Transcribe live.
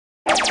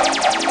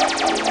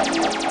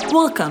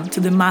Welcome to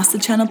the Master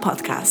Channel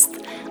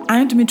podcast.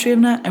 I'm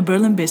Dmitrievna, a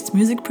Berlin-based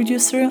music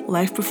producer,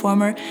 live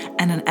performer,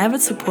 and an avid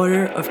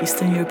supporter of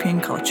Eastern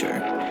European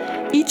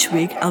culture. Each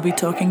week, I'll be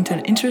talking to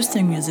an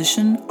interesting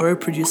musician or a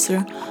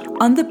producer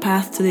on the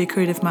path to their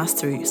creative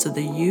mastery so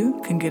that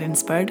you can get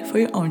inspired for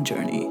your own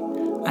journey.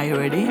 Are you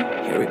ready?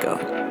 Here we go.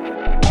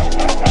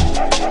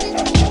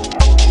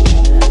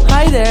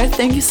 Hi there,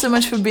 thank you so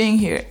much for being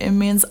here. It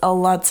means a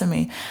lot to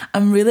me.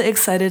 I'm really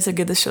excited to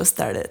get the show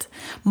started.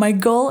 My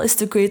goal is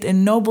to create a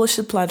no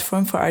bullshit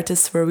platform for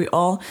artists where we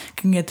all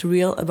can get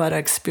real about our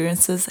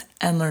experiences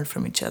and learn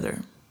from each other.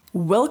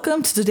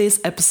 Welcome to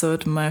today's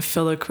episode, my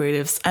fellow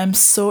creatives. I'm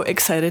so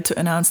excited to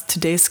announce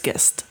today's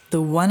guest,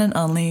 the one and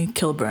only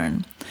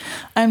Kilbourne.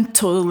 I'm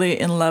totally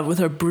in love with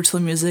her brutal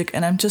music,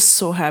 and I'm just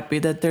so happy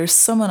that there's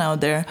someone out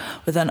there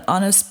with an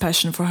honest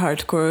passion for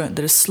hardcore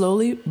that is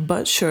slowly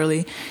but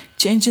surely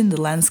changing the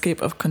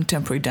landscape of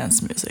contemporary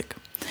dance music.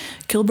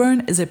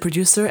 Kilbourne is a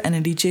producer and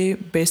a DJ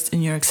based in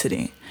New York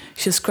City.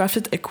 She has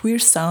crafted a queer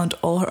sound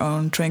all her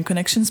own, drawing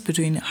connections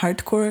between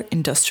hardcore,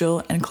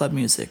 industrial, and club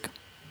music.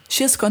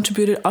 She has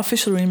contributed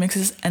official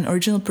remixes and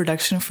original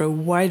production for a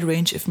wide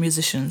range of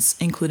musicians,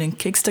 including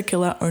Kix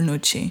Tequila or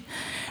Nucci,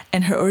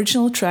 and her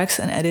original tracks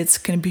and edits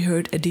can be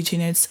heard at DJ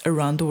nights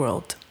around the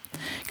world.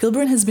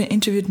 Kilbourne has been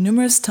interviewed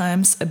numerous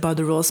times about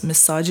the roles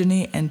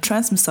misogyny and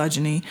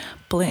transmisogyny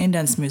play in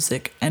dance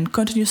music and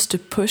continues to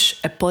push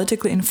a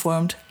politically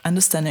informed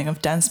understanding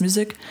of dance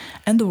music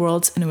and the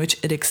worlds in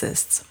which it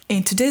exists.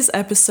 In today's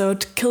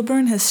episode,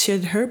 Kilbourne has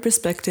shared her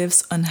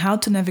perspectives on how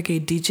to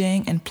navigate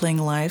DJing and playing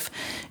live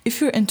if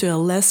you're into a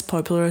less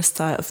popular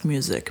style of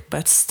music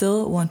but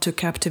still want to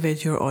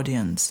captivate your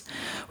audience.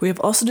 We have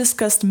also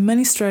discussed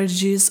many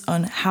strategies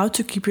on how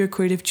to keep your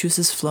creative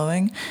juices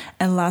flowing,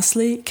 and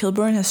lastly,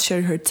 Kilbourne has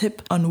shared her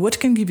tip on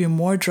what can give you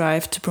more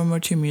drive to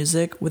promote your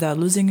music without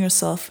losing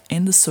yourself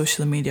in the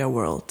social media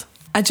world.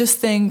 I just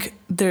think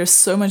there's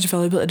so much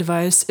valuable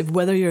advice if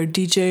whether you're a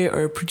DJ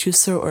or a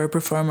producer or a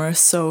performer,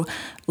 so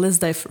let's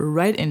dive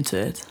right into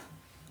it.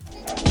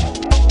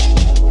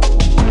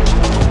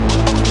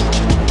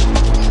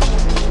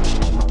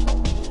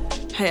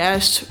 Hi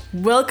Ash,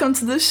 welcome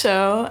to the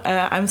show.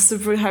 I'm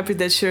super happy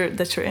that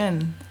you're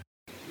in.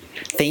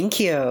 Thank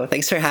you.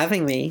 Thanks for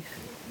having me.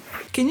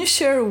 Can you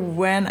share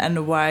when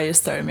and why you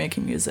started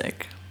making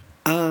music?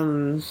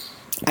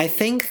 I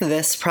think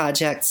this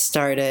project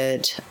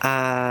started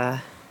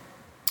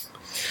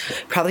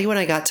probably when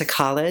I got to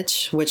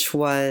college, which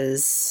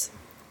was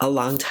a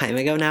long time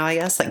ago now, I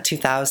guess, like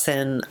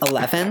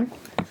 2011.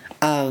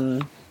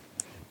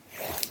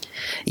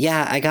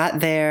 Yeah, I got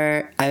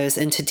there. I was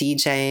into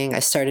DJing. I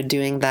started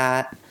doing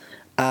that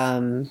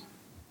and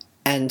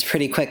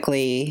pretty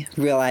quickly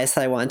realized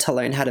that I wanted to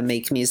learn how to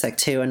make music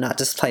too and not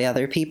just play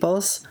other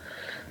people's.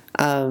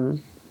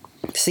 So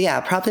yeah,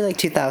 probably like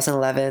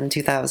 2011,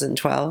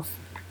 2012.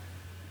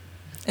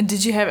 And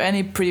did you have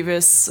any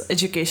previous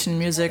education in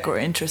music or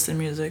interest in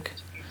music?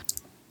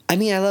 I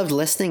mean, I loved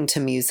listening to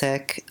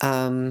music.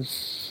 I'd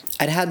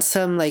had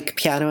some like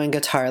piano and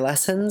guitar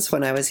lessons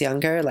when I was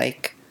younger,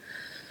 like,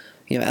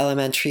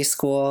 elementary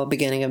school,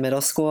 beginning of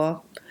middle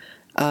school.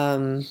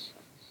 But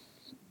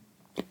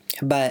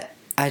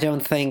I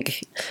don't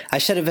think I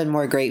should have been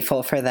more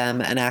grateful for them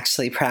and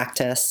actually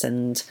practiced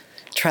and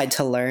tried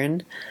to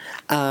learn.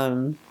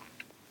 But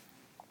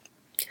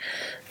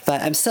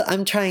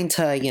I'm trying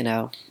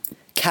to,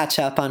 catch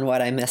up on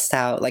what I missed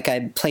out. Like,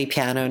 I play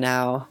piano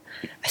now.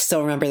 I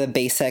still remember the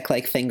basic,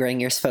 like, fingering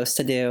you're supposed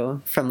to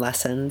do from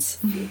lessons.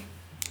 Mm-hmm.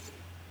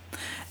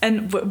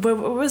 And what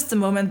was the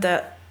moment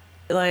that,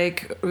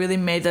 like, really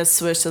made that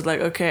switch that, like,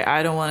 okay,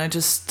 I don't want to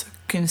just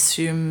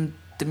consume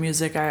the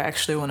music, I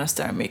actually want to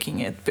start making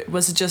it?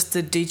 Was it just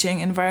the DJing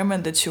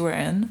environment that you were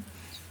in?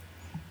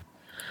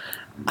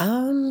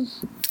 I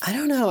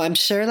don't know. I'm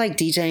sure, like,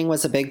 DJing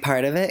was a big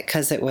part of it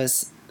because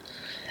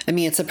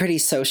it's a pretty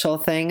social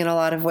thing in a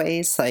lot of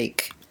ways,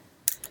 like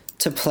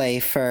to play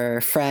for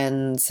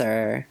friends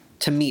or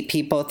to meet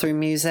people through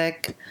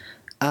music.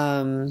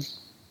 I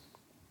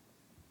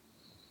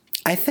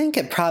think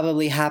it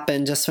probably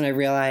happened just when I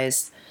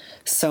realized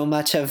so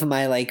much of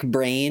my like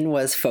brain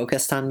was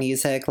focused on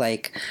music,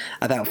 like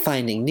about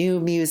finding new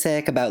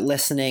music, about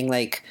listening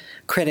like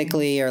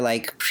critically or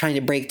like trying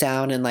to break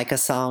down in like a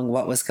song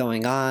what was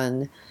going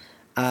on.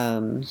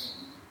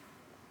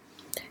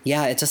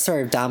 Yeah, it just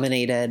sort of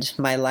dominated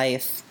my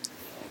life.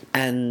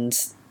 And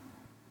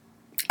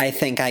I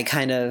think I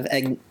kind of,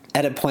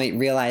 at a point,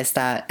 realized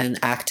that and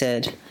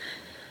acted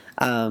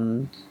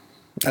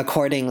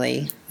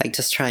accordingly, like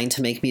just trying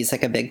to make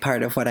music a big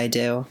part of what I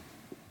do.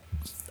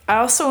 I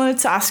also wanted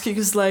to ask you,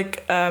 because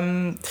like, I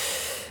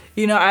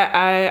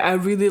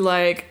really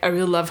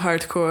love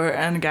hardcore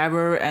and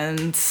gabber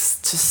and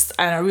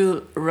I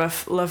really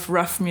love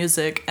rough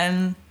music.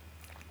 And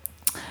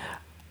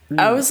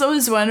I was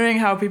always wondering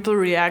how people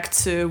react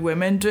to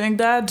women doing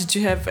that. Did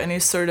you have any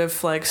sort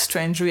of like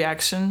strange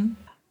reaction?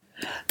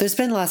 There's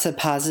been lots of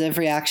positive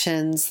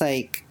reactions,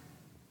 like,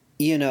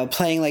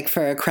 playing like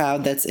for a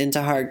crowd that's into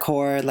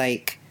hardcore.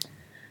 Like,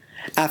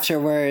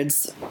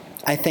 afterwards,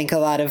 I think a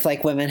lot of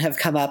like women have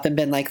come up and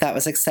been like, that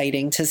was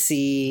exciting to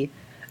see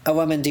a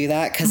woman do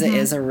that, because it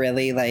is a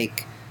really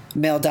like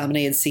male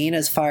dominated scene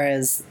as far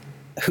as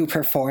who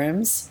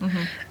performs.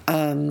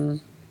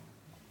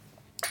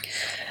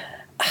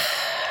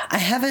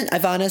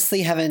 I've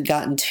honestly haven't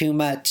gotten too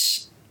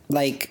much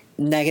like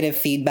negative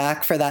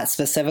feedback for that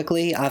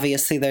specifically.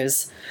 Obviously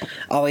there's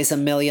always a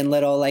million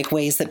little like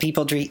ways that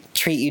people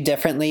treat you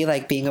differently,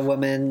 like being a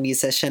woman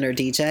musician or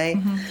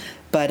DJ.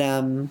 But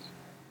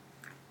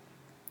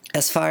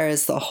as far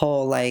as the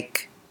whole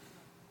like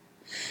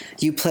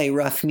you play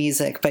rough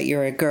music but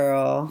you're a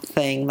girl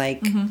thing,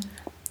 like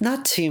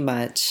not too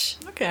much.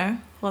 Okay.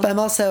 Well, But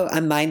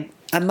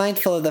I'm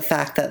mindful of the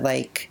fact that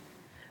like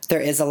there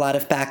is a lot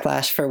of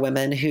backlash for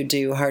women who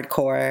do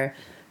hardcore.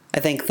 I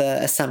think the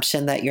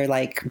assumption that you're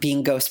like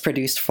being ghost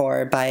produced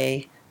for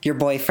by your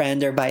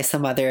boyfriend or by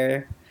some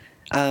other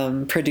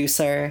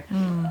producer.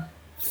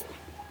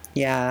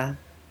 Yeah.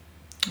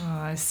 Oh,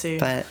 I see.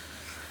 But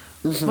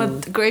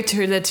But great to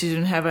hear that you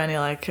didn't have any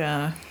like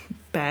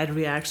bad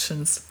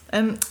reactions.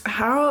 And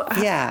how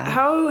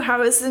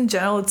is it in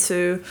general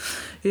to,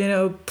 you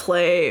know,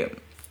 play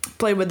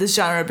with this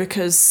genre?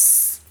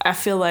 Because I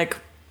feel like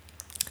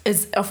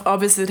it's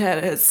obviously it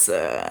had its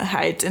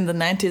height in the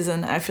 90s,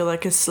 and I feel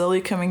like it's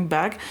slowly coming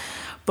back.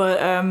 But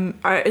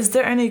is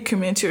there any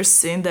community or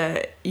scene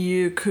that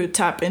you could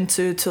tap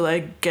into to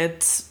like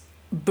get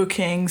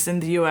bookings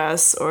in the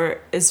US, or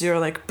is your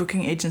like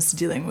booking agency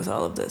dealing with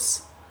all of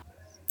this?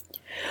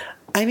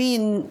 I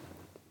mean,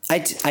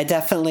 I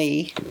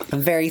definitely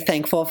am very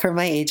thankful for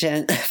my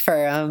agent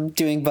for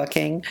doing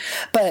booking,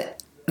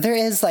 but there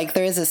is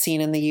a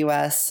scene in the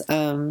US.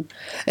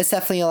 It's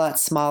definitely a lot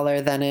smaller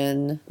than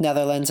in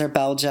Netherlands or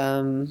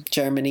Belgium,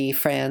 Germany,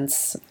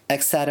 France,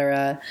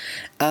 etc.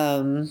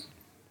 But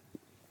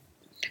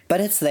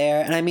it's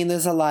there. And I mean,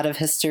 there's a lot of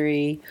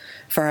history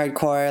for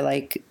hardcore,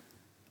 like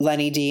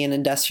Lenny D and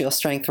Industrial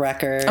Strength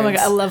Records. Oh my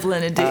God, I love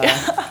Lenny D.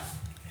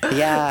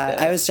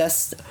 Yeah,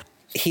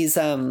 he's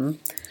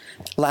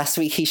last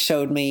week he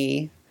showed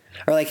me,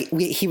 or like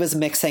he was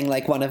mixing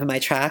like one of my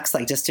tracks,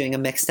 like just doing a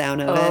mix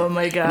down of it. Oh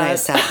my God. And I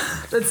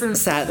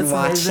sat and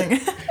watched.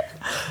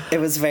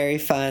 It was very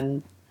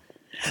fun.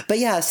 But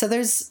yeah, so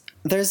there's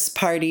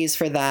parties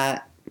for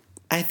that.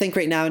 I think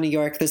right now in New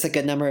York, there's a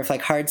good number of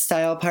like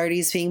hardstyle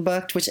parties being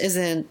booked, which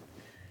isn't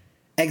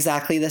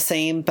exactly the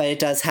same, but it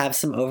does have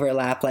some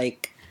overlap.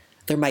 Like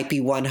there might be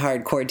one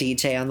hardcore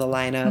DJ on the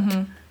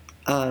lineup.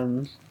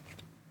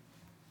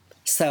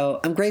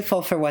 So I'm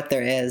grateful for what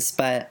there is,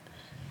 but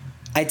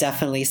I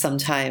definitely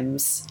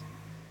sometimes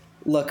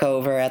look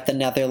over at the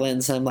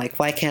Netherlands and I'm like,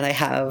 why can't I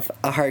have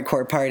a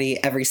hardcore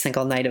party every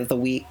single night of the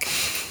week?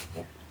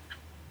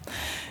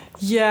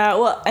 Yeah,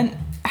 well, and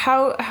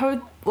how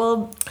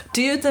well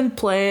do you then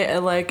play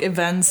at like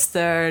events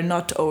that are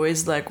not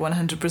always like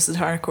 100%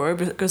 hardcore?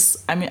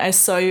 Because I mean, I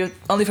saw you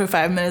only for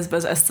 5 minutes,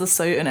 but I still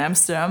saw you in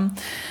Amsterdam,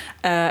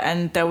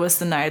 and that was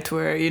the night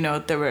where, you know,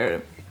 there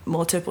were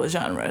multiple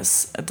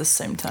genres at the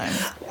same time.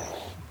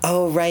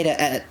 Oh, right,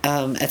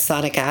 at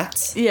Sonic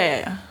Acts?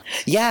 Yeah.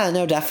 Yeah,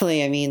 no,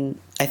 definitely. I mean,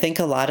 I think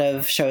a lot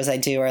of shows I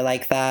do are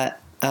like that.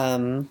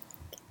 You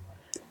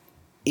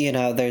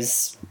know,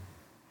 there's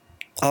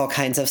all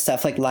kinds of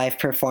stuff like live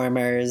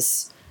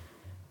performers,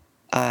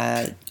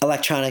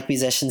 electronic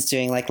musicians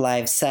doing like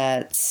live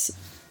sets,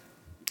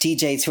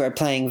 DJs who are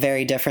playing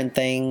very different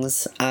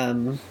things.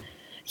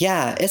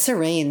 Yeah, it's a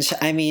range.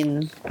 I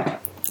mean,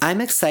 I'm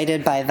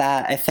excited by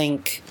that. I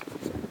think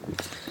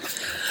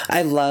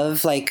I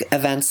love like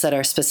events that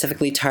are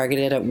specifically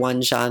targeted at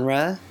one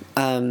genre.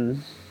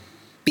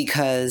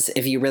 Because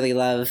if you really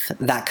love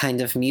that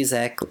kind of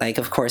music, like,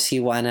 of course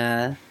you want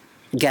to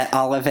get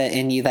all of it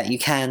in you that you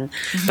can,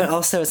 but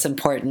also it's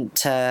important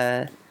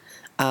to,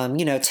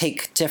 you know,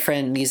 take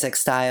different music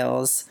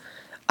styles,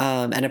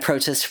 and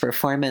approaches to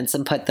performance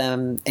and put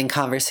them in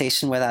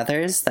conversation with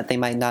others that they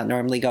might not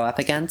normally go up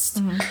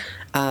against.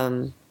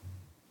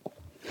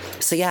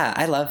 So yeah,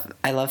 I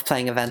love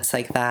playing events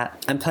like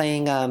that. I'm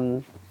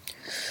playing,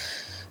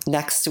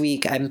 next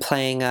week I'm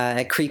playing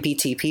a Creepy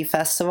TP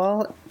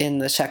festival in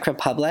the Czech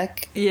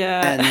Republic.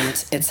 Yeah. And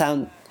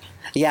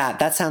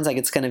that sounds like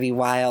it's going to be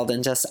wild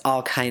and just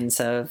all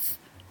kinds of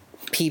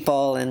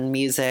people and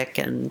music,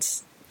 and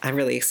I'm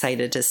really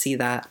excited to see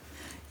that.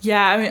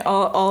 Yeah, I mean,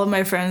 all of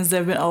my friends,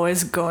 they've been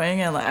always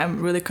going, and like,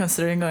 I'm really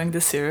considering going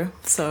this year.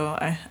 So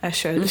I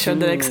share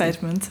that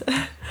excitement.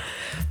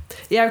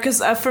 Yeah,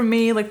 because for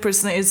me, like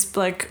personally, it's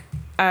like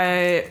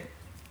I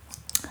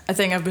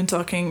think I've been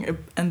talking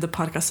in the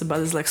podcast about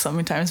this like so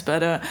many times,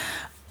 but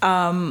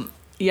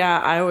yeah,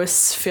 I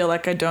always feel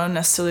like I don't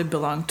necessarily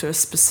belong to a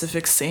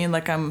specific scene.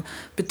 Like I'm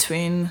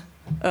between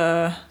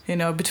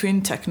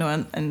between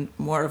techno and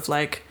more of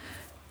like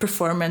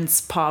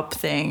performance pop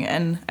thing,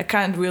 and I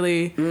can't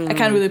really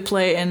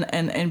play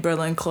in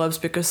Berlin clubs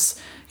because,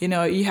 you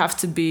know, you have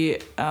to be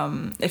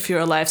if you're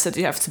a live set,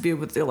 you have to be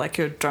with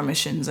your drum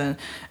machines, and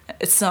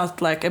it's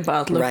not like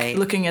about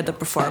looking at the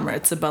performer.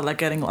 It's about like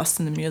getting lost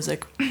in the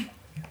music.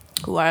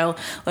 while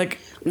like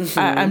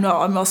I'm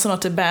also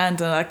not a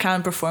band, and I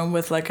can't perform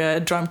with like a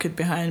drum kit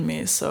behind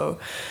me. So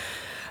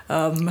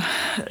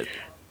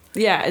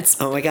yeah, it's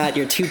Oh my God,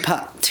 you're too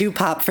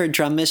pop for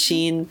drum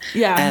machine,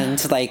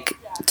 and like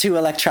too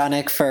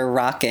electronic for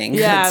rocking.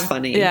 Yeah, it's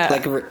funny. yeah.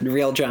 Like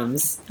real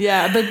drums.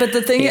 Yeah, but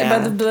the thing,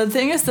 but the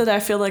thing is that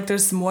I feel like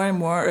there's more and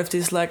more of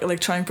these like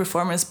electronic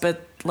performers,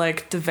 but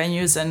like the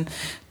venues and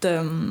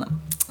the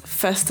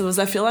festivals,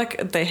 I feel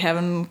like they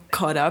haven't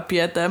caught up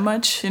yet that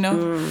much, you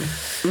know.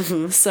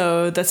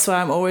 So that's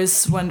why I'm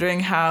always wondering,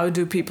 how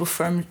do people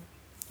from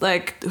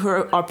like who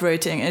are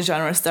operating in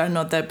genres that are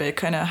not that big,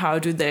 kind of how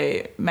do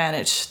they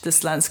manage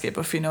this landscape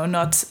of, you know,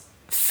 not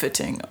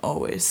fitting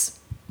always?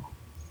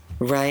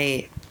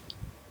 Right.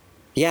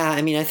 Yeah,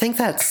 I mean, I think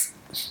that's,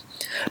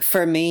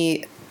 for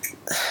me,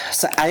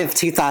 so I have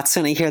two thoughts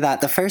when I hear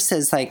that. The first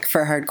is like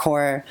for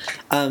hardcore,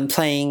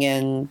 playing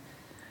in,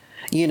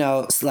 you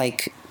know,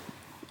 like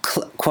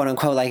quote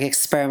unquote, like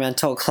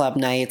experimental club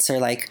nights or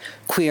like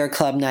queer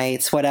club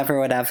nights,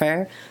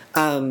 whatever.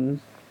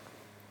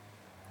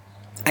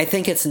 I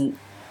think it's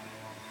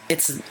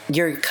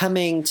you're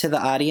coming to the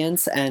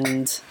audience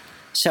and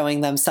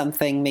showing them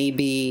something.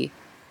 Maybe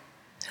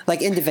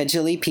like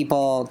individually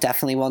people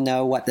definitely will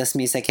know what this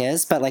music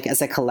is, but like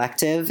as a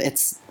collective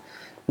it's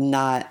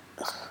not,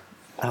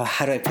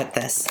 how do I put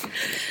this?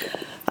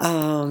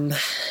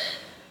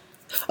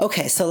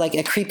 Okay, so like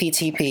a creepy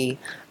teepee,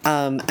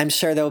 I'm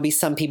sure there will be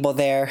some people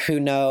there who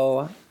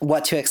know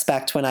what to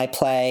expect when I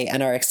play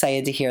and are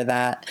excited to hear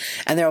that.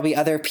 And there will be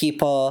other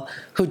people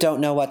who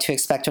don't know what to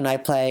expect when I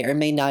play or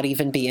may not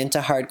even be into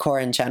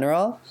hardcore in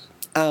general.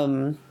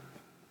 So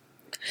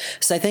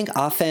I think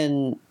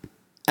often,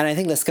 and I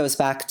think this goes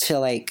back to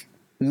like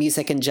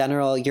music in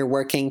general, you're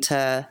working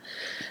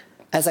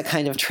as a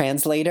kind of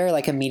translator,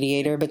 like a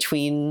mediator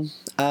between,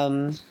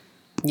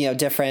 you know,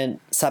 different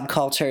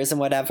subcultures and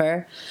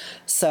whatever.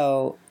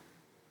 So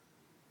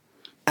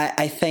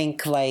I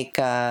think like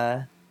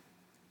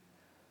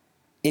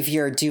if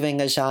you're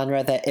doing a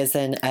genre that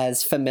isn't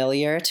as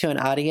familiar to an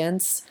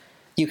audience,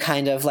 you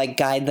kind of like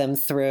guide them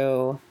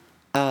through,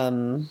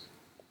 you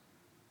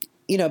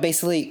know,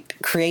 basically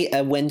create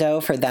a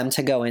window for them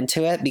to go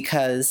into it,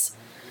 because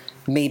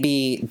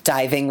maybe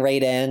diving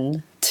right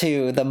in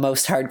to the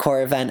most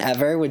hardcore event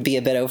ever would be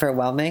a bit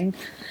overwhelming.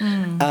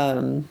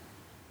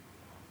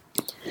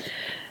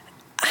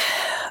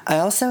 I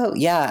also,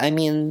 I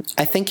mean,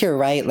 I think you're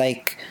right.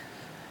 Like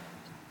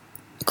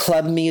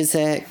club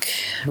music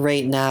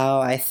right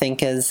now, I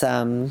think is,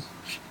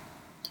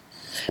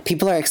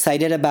 people are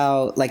excited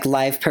about like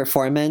live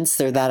performance,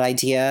 or that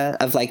idea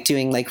of like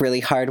doing like really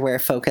hardware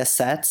focused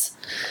sets,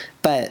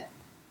 but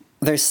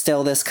there's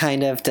still this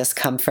kind of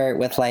discomfort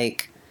with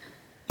like,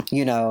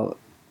 you know,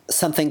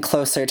 something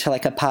closer to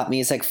like a pop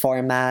music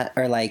format,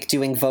 or like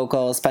doing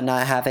vocals but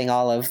not having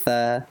all of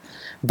the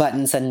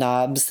buttons and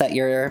knobs that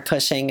you're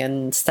pushing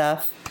and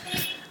stuff.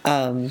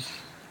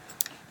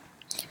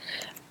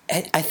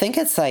 I think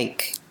it's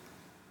like,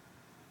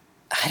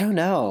 I don't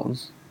know.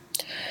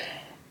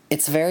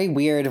 It's very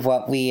weird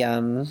what we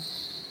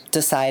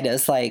decide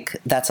as like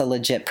that's a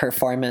legit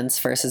performance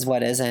versus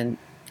what isn't,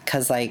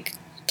 because like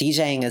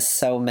DJing is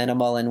so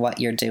minimal in what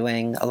you're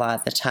doing a lot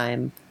of the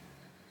time.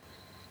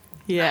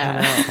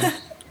 Yeah.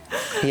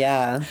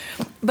 Yeah.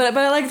 But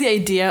I like the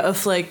idea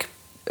of like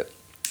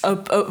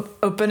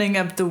opening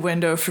up the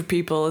window for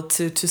people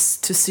to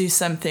see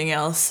something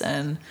else,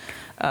 and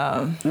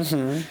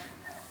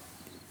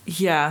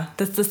yeah,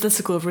 that's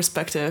a cool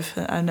perspective.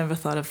 I never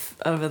thought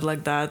of it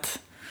like that.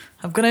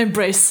 I'm gonna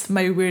embrace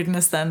my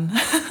weirdness then.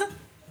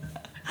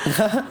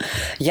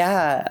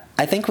 Yeah,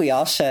 I think we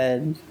all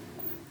should.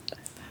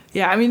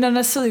 Yeah, I mean, not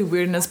necessarily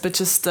weirdness, but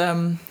just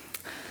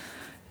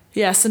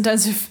yeah,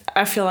 sometimes if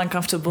I feel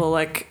uncomfortable,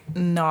 like,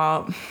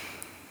 no,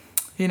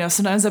 you know,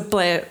 sometimes I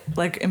play it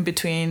like in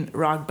between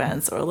rock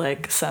bands or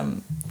like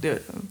some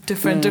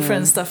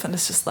different stuff, and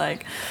it's just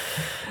like,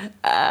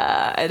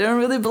 I don't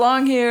really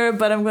belong here,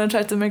 but I'm gonna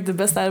try to make the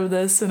best out of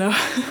this, you know.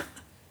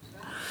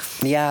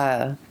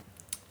 Yeah.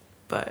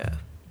 But yeah.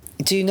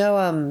 Do you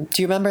know,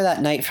 do you remember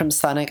that night from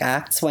Sonic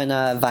Acts when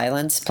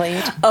Violence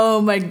played? Oh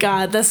my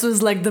God, this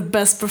was like the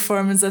best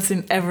performance I've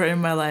seen ever in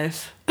my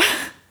life.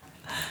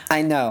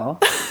 I know.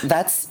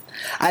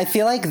 I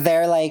feel like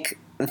they're like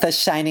the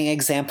shining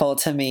example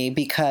to me,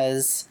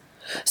 because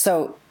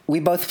so we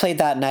both played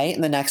that night,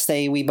 and the next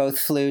day we both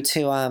flew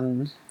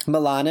to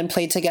Milan and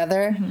played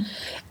together.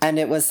 And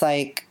it was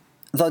like,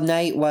 the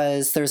night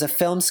was, there was a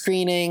film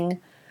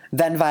screening,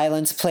 then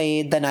Violence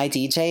played, then I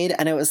DJ'd,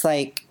 and it was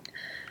like,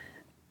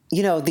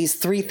 you know, these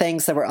three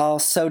things that were all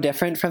so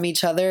different from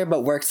each other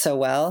but worked so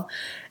well.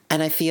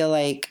 And I feel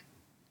like,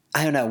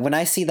 I don't know, when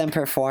I see them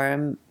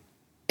perform,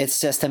 it's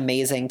just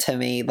amazing to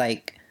me,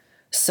 like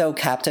so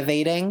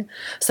captivating.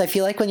 So I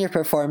feel like when your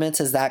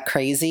performance is that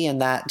crazy and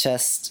that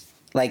just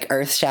like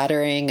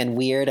earth-shattering and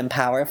weird and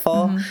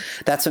powerful,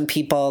 that's when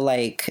people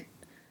like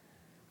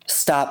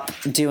stop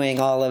doing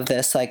all of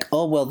this, like,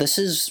 oh, well, this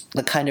is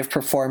the kind of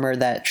performer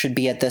that should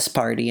be at this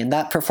party, and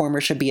that performer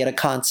should be at a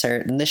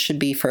concert, and this should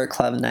be for a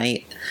club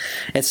night.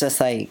 It's just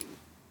like,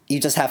 you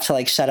just have to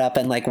like shut up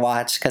and like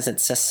watch because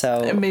it's just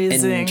so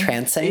amazing,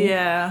 entrancing.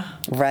 Yeah,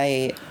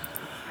 right.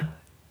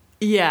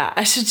 Yeah,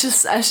 I should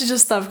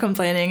just stop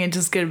complaining and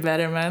just get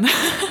better, man.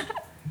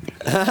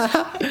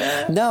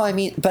 No, I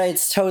mean, but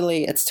it's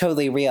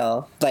totally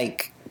real.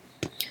 Like,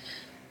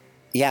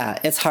 yeah,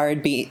 it's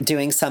hard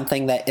doing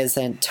something that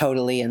isn't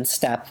totally in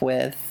step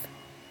with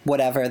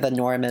whatever the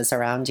norm is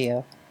around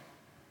you.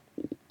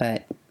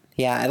 But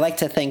yeah, I like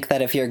to think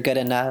that if you're good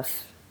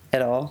enough,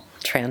 it'll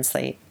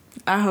translate.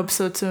 I hope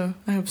so too.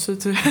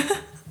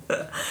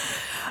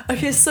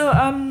 Okay,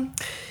 so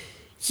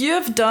you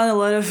have done a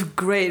lot of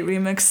great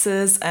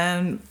remixes,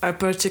 and I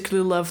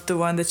particularly love the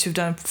one that you've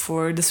done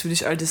for the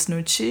Swedish artist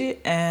Nucci,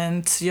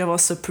 and you have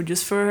also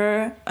produced for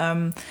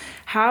her.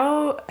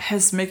 How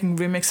has making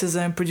remixes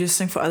and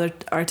producing for other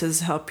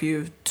artists help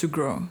you to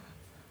grow?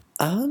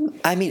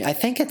 I mean, I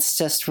think it's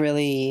just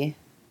really...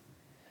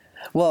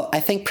 Well, I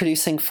think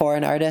producing for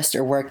an artist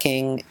or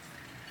working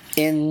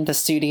in the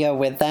studio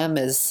with them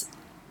is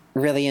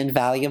really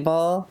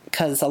invaluable,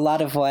 because a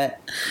lot of what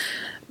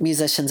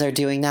musicians are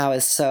doing now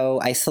is so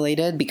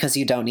isolated because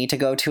you don't need to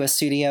go to a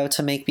studio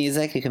to make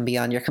music. You can be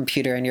on your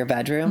computer in your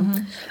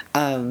bedroom.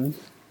 Mm-hmm.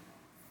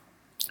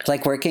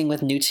 Like working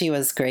with Nucci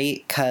was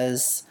great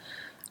because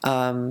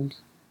you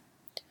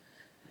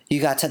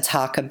got to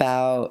talk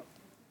about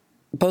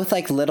both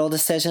like little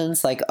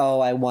decisions, like, oh,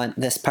 I want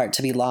this part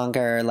to be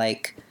longer,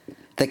 like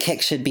the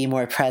kick should be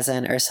more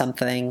present or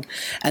something.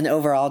 And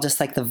overall, just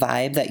like the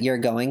vibe that you're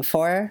going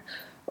for,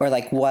 or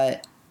like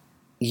what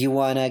you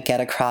want to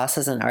get across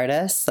as an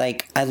artist.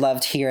 Like, I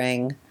loved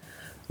hearing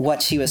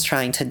what she was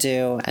trying to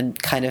do and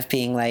kind of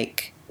being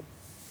like,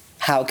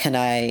 how can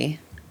I,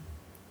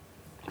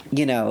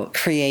 you know,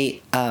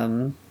 create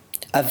a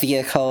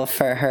vehicle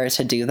for her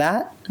to do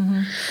that?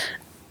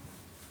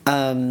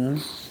 Mm-hmm.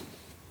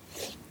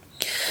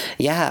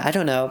 Yeah, I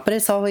don't know, but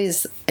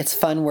it's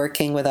fun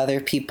working with other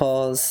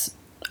people's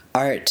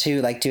art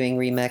too, like doing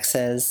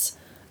remixes.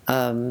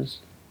 I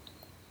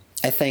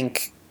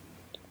think,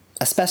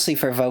 especially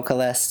for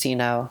vocalists, you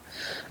know,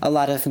 a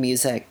lot of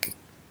music,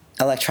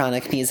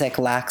 electronic music,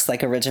 lacks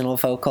like original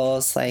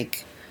vocals.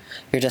 Like,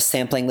 you're just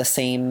sampling the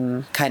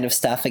same kind of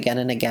stuff again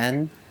and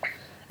again.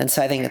 And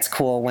so I think it's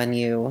cool when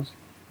you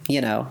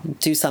know,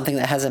 do something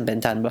that hasn't been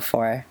done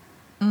before.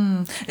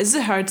 Is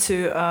it hard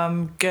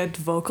to get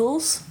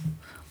vocals?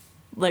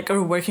 Like,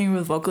 or working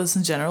with vocalists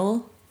in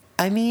general?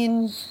 I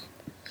mean,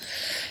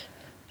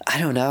 I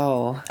don't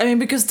know. I mean,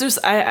 because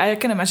I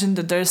can imagine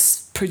that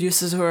there's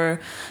producers who are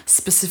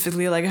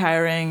specifically like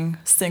hiring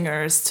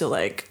singers to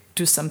like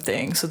do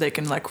something so they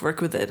can like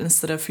work with it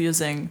instead of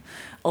using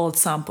old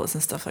samples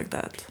and stuff like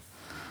that.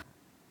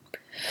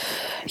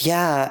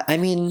 Yeah, I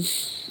mean,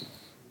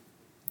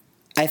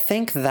 I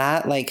think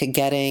that like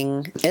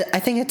I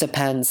think it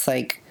depends.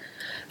 Like,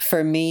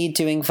 for me,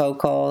 doing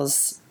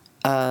vocals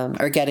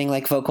or getting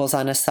like vocals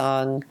on a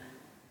song,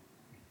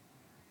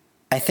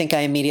 I think I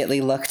immediately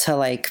look to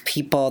like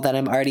people that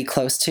I'm already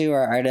close to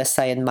or artists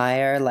I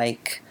admire.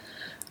 Like,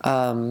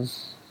 I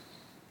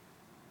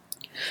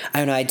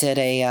don't know, I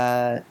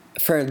did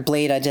for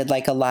Blade, I did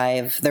like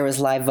there was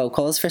live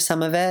vocals for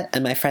some of it,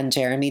 and my friend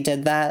Jeremy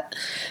did that.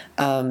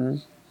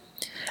 And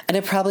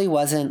it probably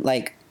wasn't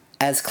like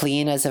as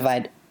clean as if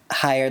I'd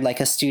hired like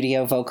a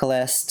studio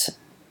vocalist,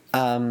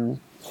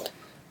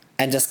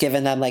 and just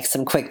given them like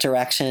some quick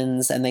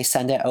directions and they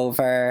send it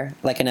over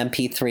like an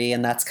MP3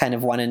 and that's kind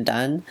of one and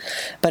done.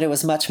 But it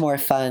was much more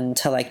fun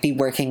to like be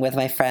working with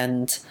my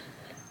friend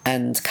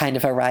and kind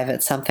of arrive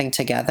at something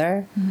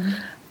together.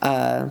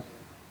 Mm-hmm.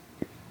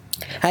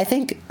 I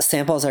think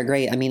samples are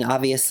great. I mean,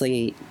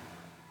 obviously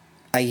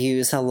I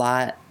use a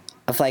lot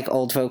of like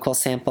old vocal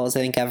samples.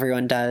 I think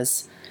everyone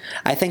does.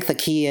 I think the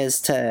key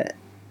is to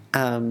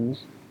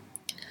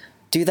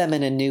do them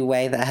in a new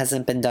way that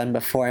hasn't been done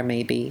before,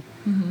 maybe.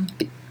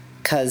 Mm-hmm.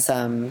 Because,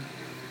 I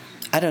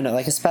don't know,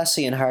 like,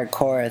 especially in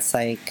hardcore, it's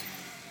like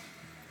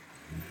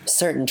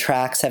certain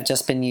tracks have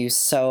just been used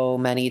so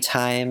many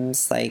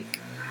times, like,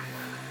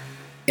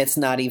 it's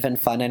not even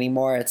fun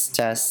anymore. It's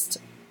just,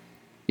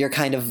 you're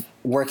kind of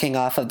working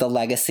off of the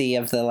legacy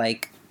of the,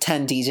 like,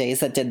 10 DJs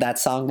that did that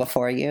song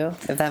before you,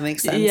 if that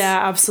makes sense.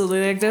 Yeah,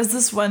 absolutely. Like, there's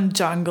this one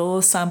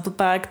jungle sample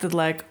pack that,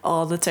 like,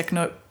 all the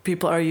techno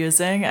people are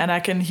using, and I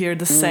can hear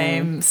the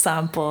same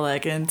sample,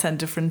 like, in 10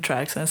 different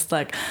tracks, and it's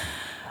like...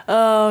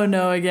 Oh,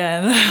 no,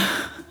 again.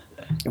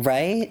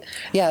 Right?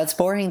 Yeah, it's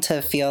boring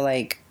to feel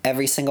like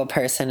every single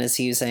person is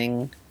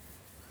using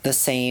the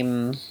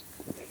same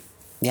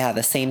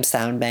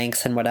sound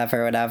banks and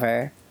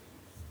whatever.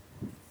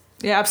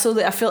 Yeah,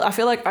 absolutely. I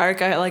feel like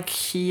Ark, like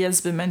he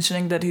has been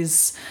mentioning that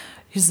he's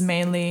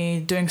mainly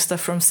doing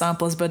stuff from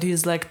samples, but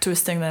he's like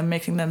twisting them,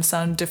 making them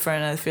sound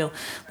different. And I feel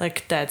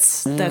like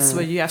that's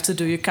what you have to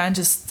do. You can't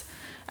just...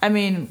 I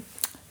mean,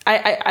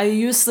 I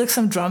use like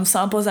some drum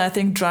samples, and I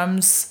think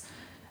drums...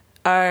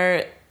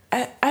 I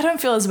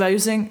don't feel as bad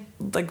using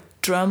like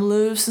drum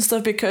loops and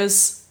stuff,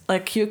 because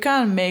like you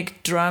can't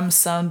make drums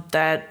sound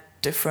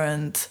that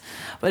different,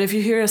 but if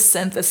you hear a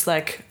synth, it's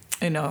like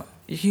you know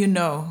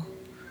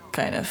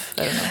kind of,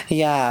 I don't know.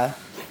 Yeah,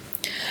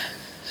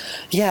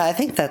 Yeah, I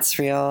think that's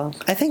real.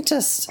 I think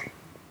just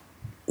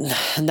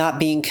not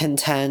being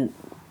content,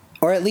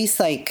 or at least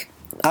like,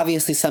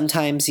 obviously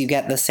sometimes you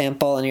get the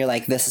sample and you're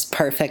like, this is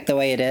perfect the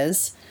way it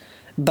is.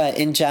 But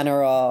in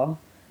general,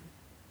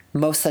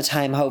 most of the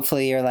time,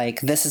 hopefully you're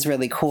like, this is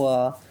really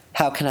cool.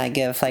 How can I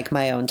give like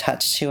my own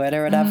touch to it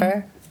or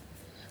whatever?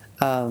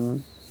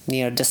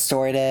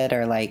 Distort it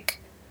or like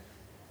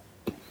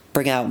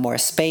bring out more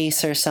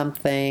space or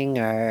something,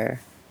 or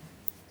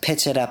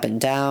pitch it up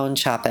and down,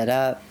 chop it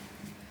up.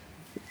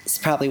 It's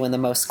probably when the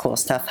most cool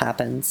stuff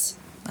happens.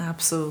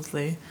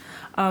 Absolutely.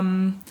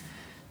 Do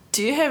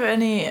you have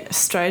any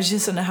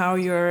strategies on how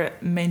you're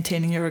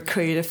maintaining your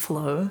creative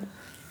flow?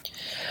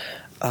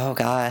 Oh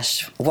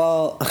gosh.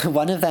 Well,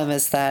 one of them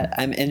is that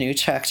I'm in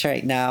Utrecht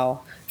right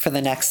now for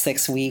the next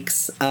 6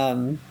 weeks.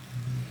 I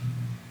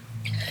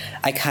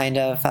kind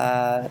of,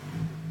 I'll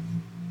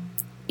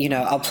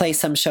play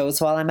some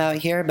shows while I'm out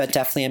here, but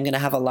definitely I'm going to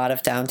have a lot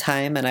of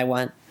downtime, and I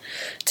want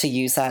to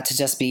use that to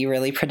just be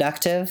really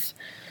productive.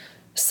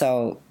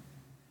 So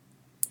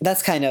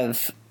that's kind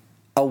of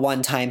a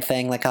one-time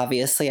thing. Like,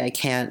 obviously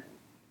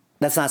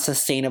that's not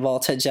sustainable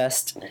to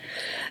just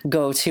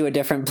go to a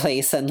different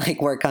place and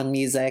like work on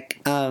music.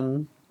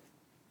 But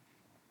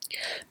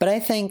I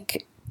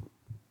think,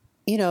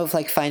 of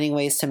like finding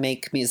ways to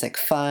make music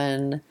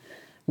fun,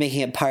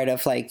 making it part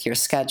of like your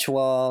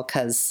schedule,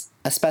 because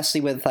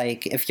especially with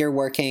like, if you're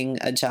working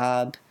a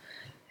job,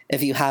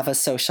 if you have a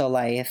social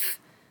life,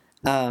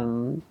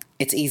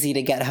 it's easy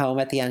to get home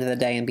at the end of the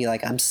day and be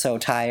like, I'm so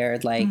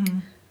tired. Like,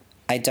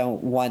 I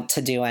don't want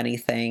to do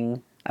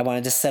anything. I want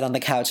to just sit on the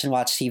couch and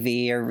watch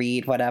TV or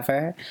read,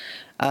 whatever.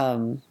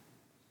 I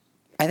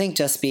think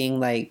just being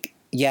like,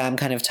 yeah, I'm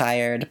kind of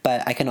tired,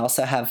 but I can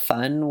also have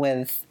fun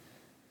with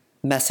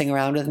messing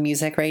around with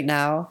music right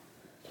now.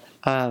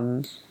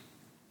 I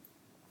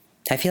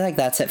feel like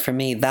that's it for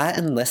me. That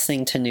and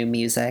listening to new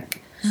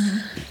music.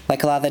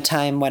 Like a lot of the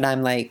time when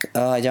I'm like,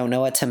 oh, I don't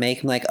know what to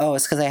make, I'm like, oh,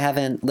 it's because I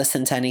haven't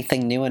listened to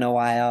anything new in a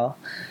while.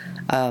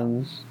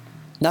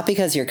 Not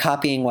because you're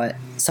copying what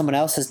someone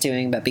else is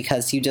doing, but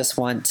because you just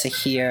want to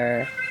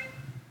hear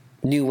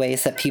new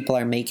ways that people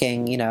are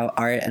making,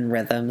 art and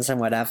rhythms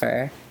and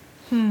whatever.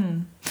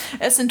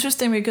 It's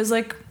interesting because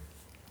like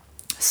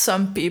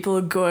some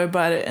people go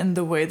about it in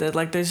the way that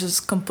like they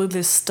just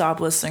completely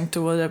stop listening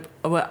to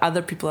what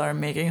other people are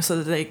making so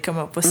that they come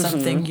up with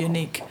something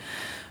unique.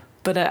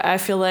 But I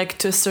feel like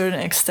to a certain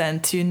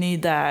extent you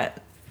need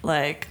that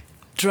like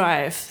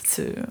drive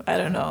to, I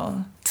don't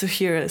know, to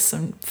hear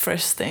some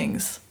fresh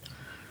things.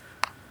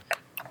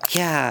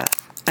 Yeah.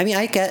 I mean,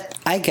 I get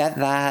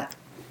that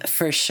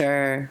for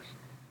sure.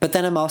 But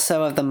then I'm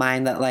also of the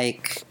mind that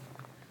like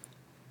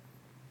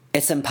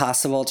it's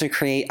impossible to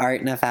create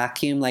art in a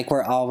vacuum. Like,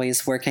 we're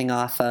always working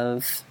off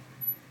of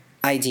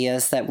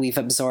ideas that we've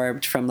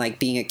absorbed from like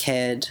being a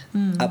kid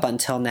up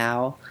until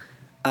now.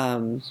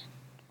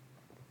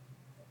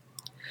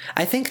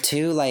 I think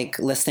too, like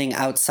listening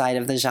outside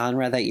of the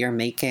genre that you're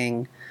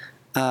making,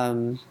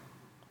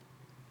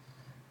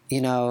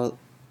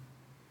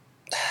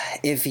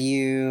 if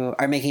you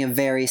are making a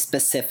very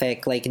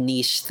specific like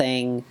niche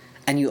thing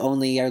and you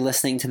only are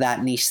listening to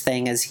that niche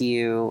thing as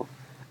you,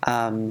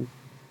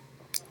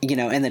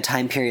 in the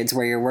time periods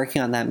where you're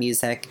working on that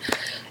music,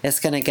 it's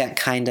going to get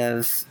kind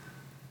of,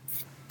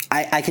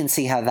 I can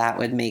see how that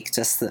would make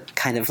just the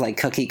kind of like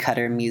cookie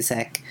cutter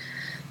music,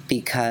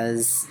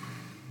 because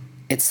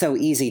it's so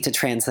easy to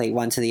translate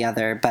one to the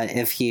other. But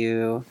if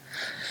you,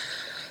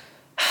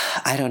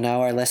 I don't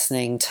know, are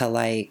listening to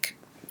like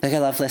I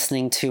love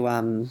listening to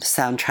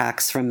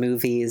soundtracks from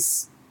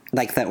movies,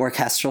 like the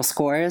orchestral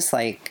scores,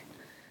 like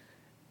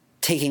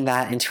taking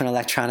that into an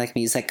electronic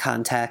music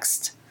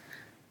context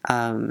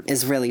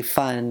is really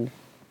fun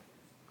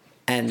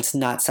and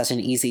not such an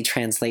easy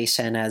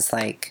translation as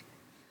like,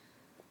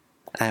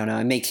 I don't know,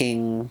 I'm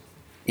making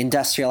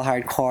industrial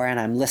hardcore and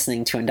I'm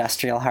listening to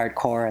industrial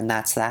hardcore and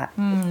that's that.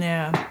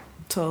 Yeah,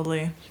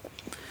 totally.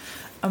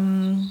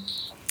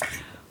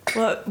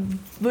 What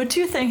do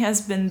you think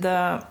has been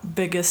the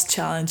biggest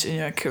challenge in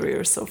your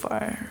career so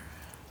far?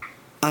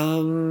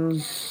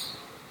 There's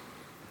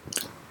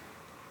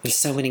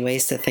so many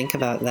ways to think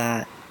about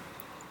that.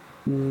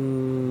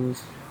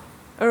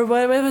 Or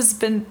what has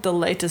been the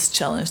latest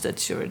challenge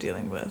that you were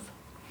dealing with?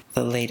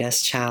 The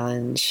latest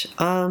challenge.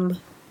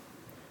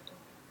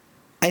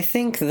 I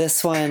think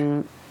this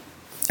one.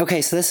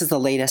 Okay, so this is the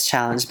latest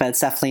challenge, but it's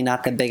definitely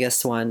not the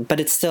biggest one. But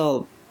it's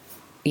still,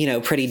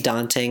 pretty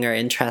daunting or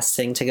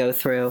interesting to go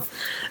through.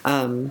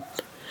 I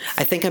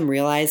think I'm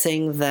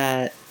realizing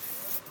that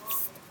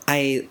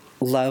I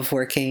love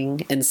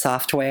working in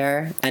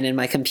software and in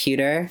my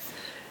computer.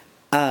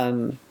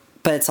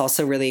 But it's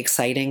also really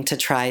exciting to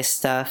try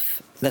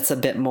stuff that's a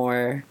bit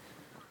more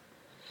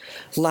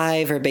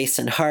live or based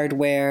in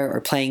hardware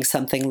or playing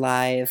something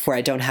live where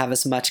I don't have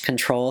as much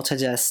control to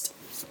just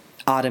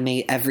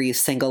automate every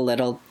single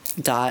little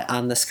dot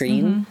on the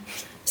screen.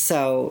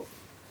 So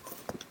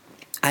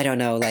I don't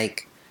know,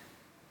 like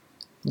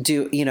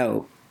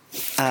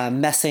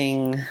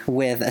messing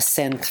with a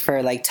synth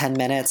for like 10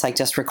 minutes, like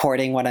just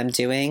recording what I'm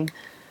doing.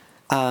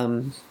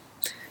 and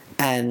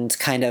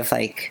kind of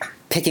like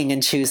picking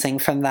and choosing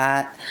from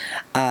that.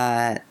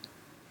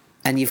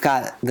 And you've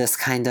got this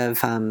kind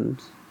of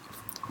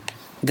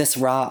this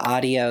raw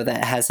audio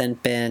that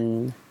hasn't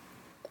been,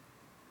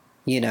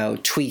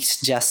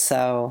 tweaked just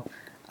so.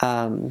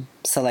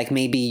 So like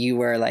maybe you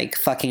were like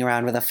fucking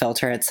around with a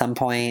filter at some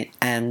point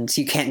and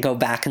you can't go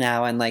back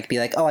now and like be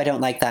like, oh, I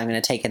don't like that, I'm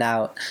going to take it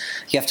out.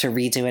 You have to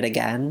redo it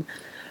again.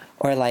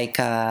 Or like,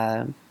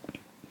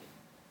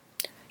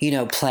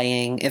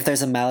 playing, if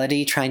there's a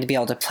melody, trying to be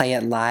able to play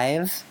it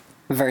live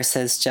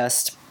versus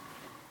just,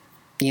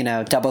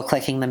 double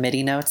clicking the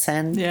MIDI notes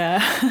in.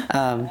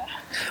 Yeah.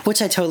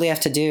 Which I totally have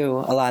to do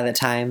a lot of the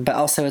time, but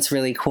also it's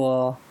really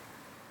cool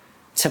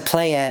to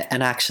play it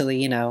and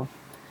actually,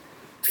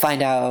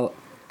 find out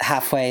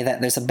halfway that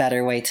there's a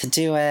better way to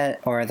do it,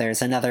 or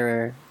there's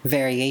another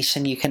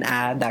variation you can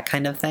add, that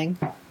kind of thing.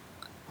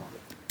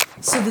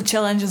 So the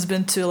challenge has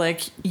been to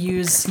like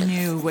use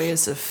new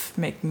ways of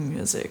making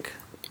music.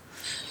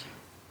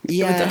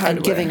 Yeah,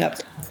 and giving up,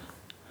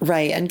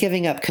 right, and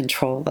giving up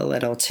control a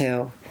little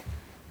too.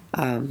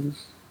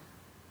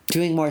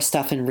 Doing more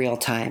stuff in real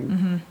time.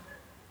 Mm-hmm.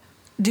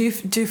 Do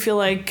you feel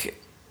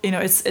like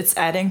it's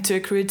adding to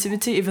your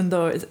creativity, even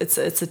though it's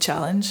a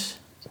challenge?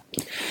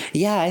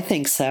 Yeah, I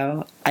think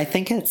so. I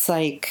think it's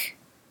like,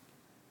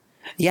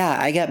 yeah,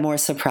 I get more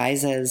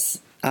surprises.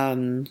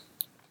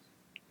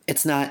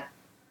 It's not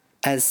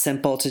as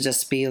simple to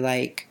just be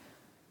like,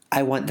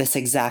 I want this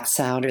exact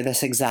sound or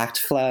this exact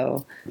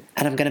flow,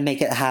 and I'm going to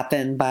make it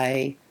happen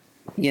by,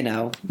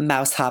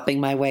 mouse hopping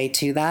my way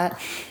to that.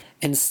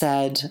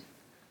 Instead,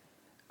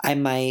 I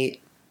might,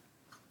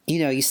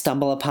 you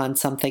stumble upon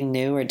something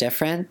new or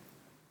different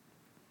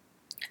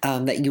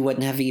that you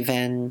wouldn't have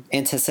even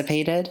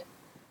anticipated.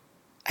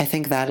 I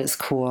think that is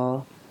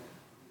cool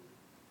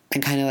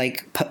and kind of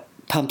like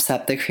pumps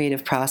up the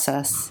creative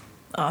process.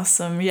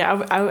 Awesome.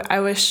 Yeah, I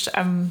wish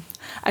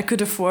I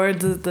could afford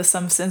the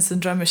some synths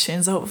and drum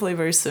machines hopefully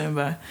very soon,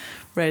 but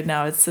right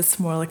now it's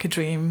more like a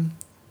dream.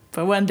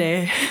 But one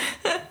day.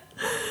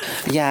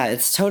 Yeah,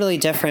 it's totally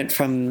different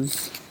from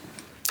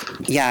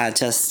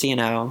just,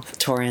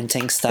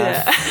 torrenting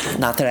stuff. Yeah.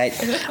 Not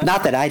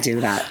that I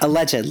do that,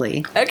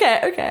 allegedly.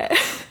 Okay.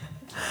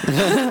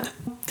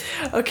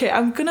 Okay,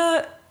 I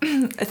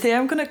think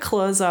I'm gonna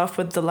close off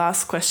with the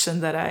last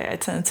question that I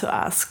tend to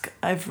ask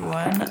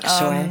everyone.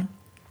 Sure.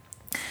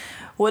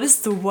 What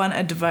is the one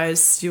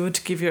advice you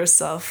would give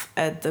yourself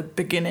at the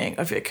beginning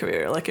of your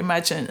career? Like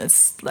imagine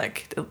it's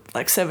like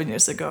 7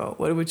 years ago.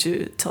 What would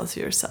you tell to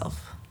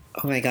yourself?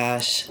 Oh my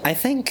gosh. I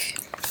think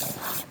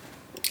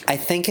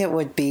it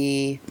would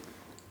be,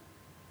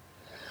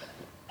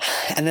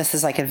 and this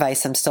is like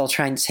advice I'm still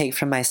trying to take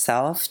from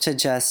myself, to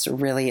just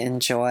really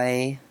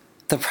enjoy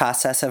the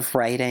process of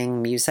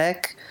writing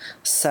music.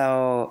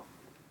 So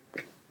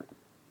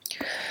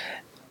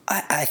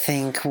I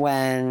think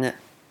when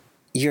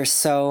you're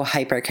so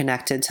hyper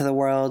connected to the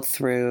world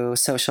through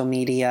social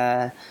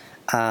media,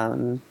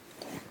 half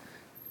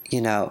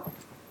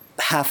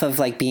of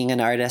like being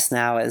an artist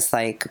now is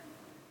like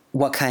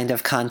what kind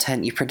of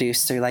content you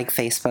produce through like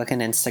Facebook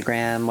and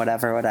Instagram,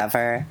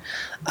 whatever,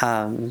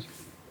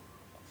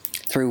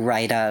 through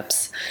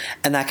write-ups.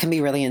 And that can be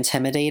really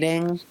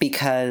intimidating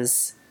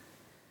because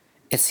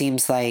it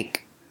seems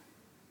like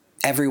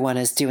everyone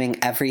is doing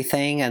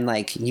everything and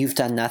like you've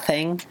done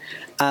nothing.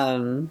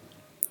 But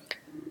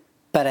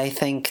I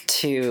think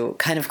to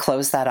kind of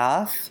close that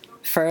off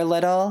for a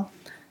little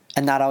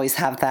and not always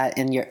have that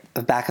in your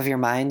back of your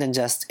mind and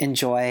just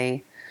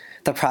enjoy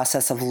the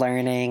process of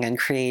learning and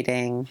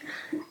creating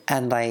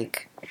and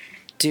like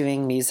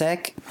doing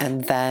music.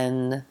 And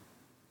then,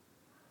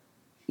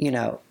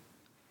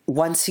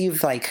 once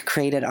you've like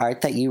created art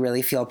that you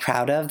really feel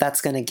proud of,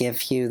 that's going to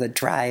give you the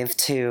drive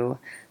to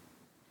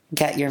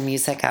get your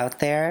music out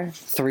there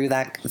through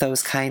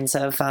those kinds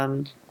of,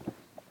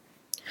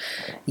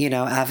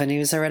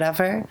 avenues or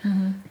whatever.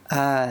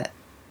 Mm-hmm.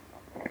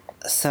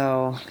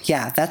 So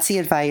yeah, that's the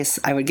advice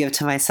I would give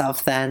to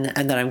myself then.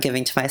 And then I'm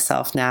giving to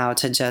myself now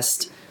to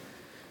just,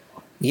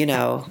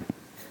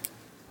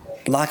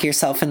 lock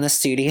yourself in the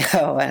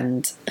studio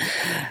and,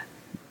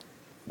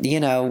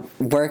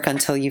 work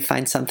until you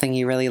find something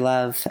you really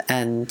love,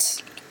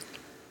 and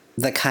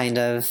the kind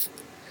of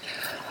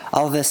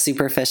all this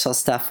superficial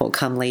stuff will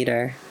come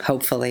later,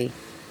 hopefully.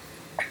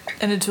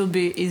 And it will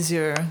be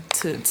easier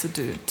to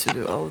do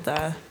all of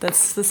that.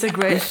 That's a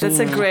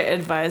great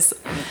advice.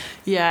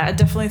 Yeah, I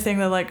definitely think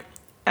that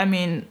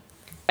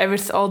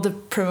all the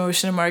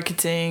promotion and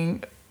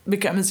marketing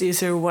becomes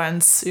easier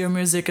once your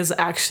music is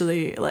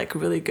actually like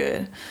really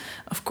good,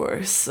 of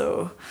course.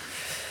 So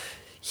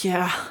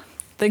yeah,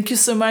 thank you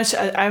so much.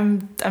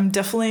 I'm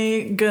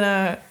definitely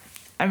gonna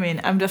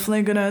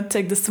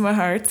take this to my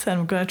heart, and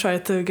I'm gonna try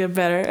to get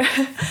better.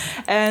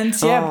 And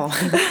yeah,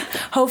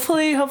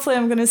 hopefully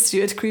I'm gonna see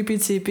you at Creepy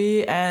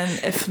TP, and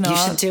if not, you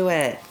should do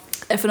it.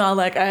 If not,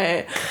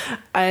 I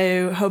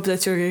hope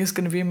that your gig is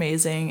gonna be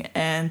amazing.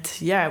 And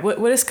yeah,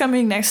 what is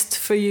coming next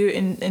for you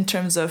in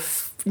terms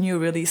of new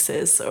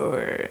releases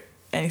or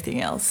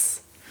anything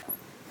else?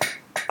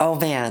 Oh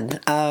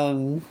man.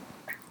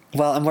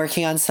 Well, I'm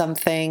working on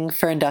something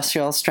for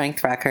Industrial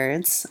Strength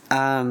Records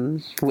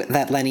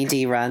that Lenny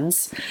D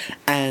runs.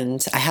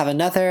 And I have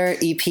another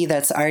EP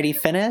that's already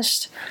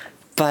finished,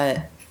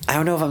 but I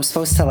don't know if I'm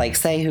supposed to like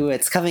say who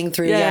it's coming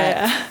through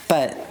yet,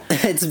 but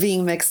it's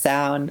being mixed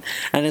down.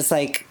 And it's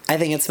like, I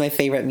think it's my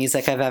favorite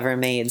music I've ever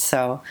made.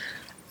 So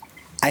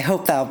I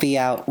hope that'll be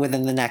out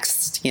within the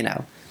next,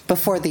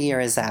 before the year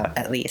is out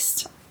at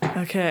least.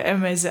 Okay,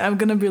 amazing. I'm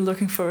gonna be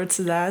looking forward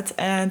to that.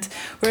 And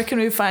where can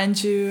we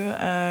find you?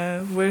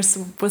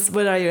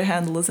 What are your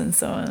handles and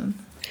so on?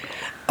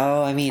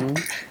 Oh, I mean,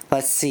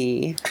 let's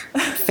see.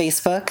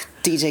 Facebook,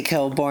 DJ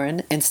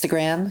Kilbourne.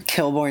 Instagram,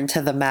 Kilbourne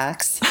to the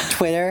max.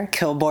 Twitter,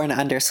 Kilbourne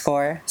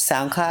 _.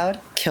 SoundCloud,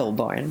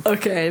 Kilbourne.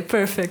 Okay,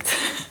 perfect.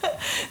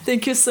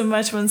 Thank you so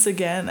much once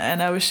again,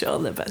 and I wish you all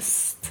the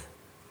best.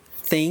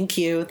 Thank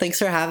you. Thanks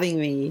for having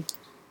me.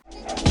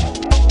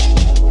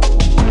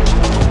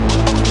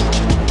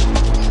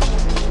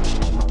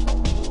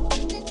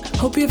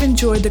 Hope you have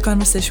enjoyed the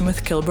conversation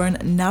with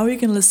Kilbourne. Now you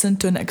can listen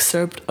to an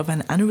excerpt of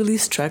an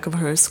unreleased track of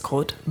hers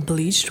called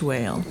Bleached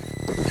Whale.